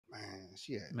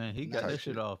She had Man, he got nice that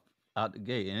shit shit. off out the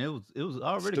gate, and it was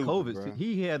already Stupid, COVID. bro.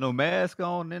 He had no mask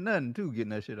on and nothing too, getting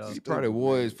that shit off. He probably Stupid,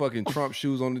 wore his man. fucking Trump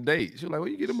shoes on the date. She was like, where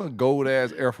you get them gold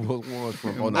ass Air Force Ones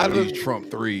from? Oh I no, look, these Trump I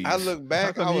threes. look How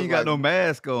back. come I he was ain't got like, no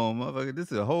mask on, motherfucker?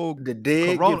 This is a whole The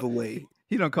dead corona. giveaway.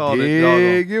 He done called it doggone.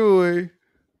 Big giveaway.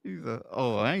 He's a,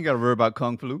 oh, I ain't got to worry about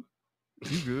kung flu.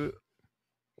 You good?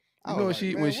 I You was know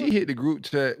like, when man, she what? hit the group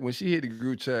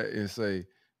chat, and say,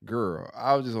 "Girl,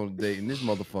 I was just on a date and this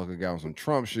motherfucker got on some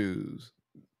Trump shoes."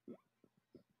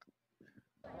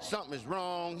 Something is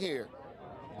wrong here.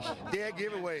 Dead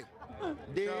giveaway.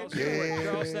 Charles, Dead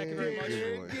Charles, thank you very much.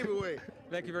 giveaway. Giveaway.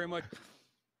 Thank you very much.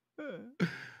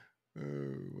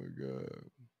 Oh my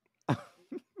god!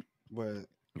 But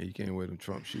Yeah, you can't wear them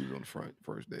Trump shoes on the front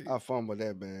first date. I fumbled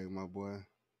that bag, my boy.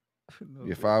 No,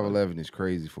 Yeah, but- 5'11" is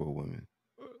crazy for a woman.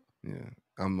 Yeah,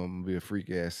 I'm gonna be a freak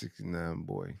ass 69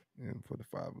 boy, and for the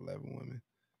 5'11" women,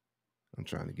 I'm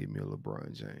trying to get me a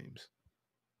LeBron James.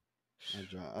 I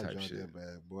Type dropped shit. that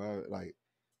bag, boy. Like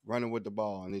running with the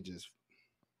ball, and it just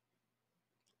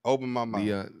opened my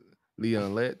mouth.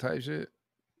 Leon Lett type shit.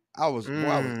 I was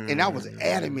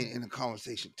adamant in the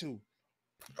conversation too.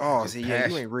 Oh, Just see, yeah, you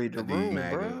passion ain't read the of these room,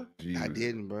 MAGA bro. views. I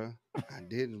didn't, bro. I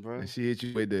didn't, bro. And she hit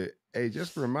you with the, hey,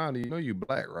 just a reminder, you know you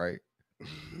black, right?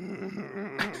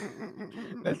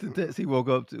 That's the text he woke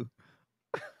up to.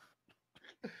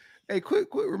 Hey, quick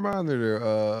reminder there,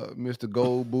 Mr.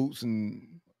 Gold Boots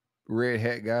and Red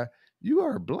Hat guy, you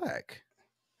are black.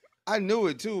 I knew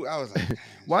it too. I was like,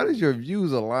 Why does your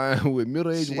views align with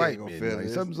middle-aged She ain't white gonna men? feel Like,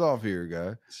 this. something's off here,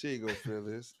 guy. she ain't gonna feel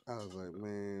this. I was like,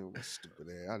 man, what stupid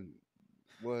ass.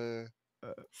 What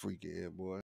freaky ass boy.